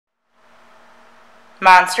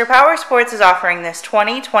Monster Powersports is offering this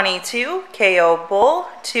 2022 Kayo Bull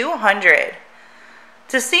 200.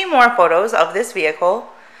 To see more photos of this vehicle,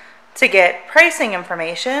 to get pricing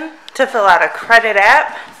information, to fill out a credit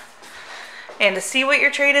app, and to see what your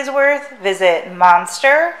trade is worth, visit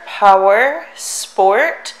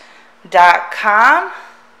monsterpowersport.com.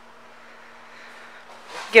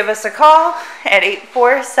 Give us a call at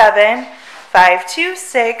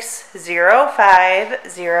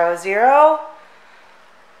 847-526-0500.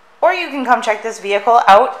 Or you can come check this vehicle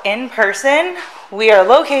out in person. We are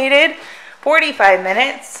located 45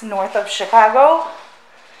 minutes north of Chicago.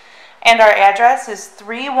 And our address is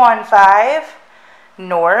 315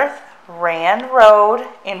 North Rand Road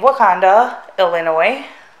in Wauconda, Illinois.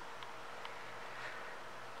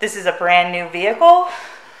 This is a brand new vehicle.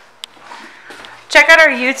 Check out our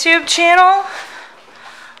YouTube channel.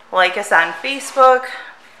 Like us on Facebook.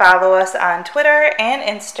 Follow us on Twitter and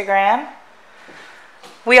Instagram.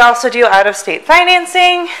 We also do out-of-state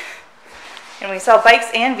financing, and we sell bikes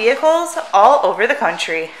and vehicles all over the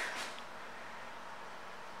country.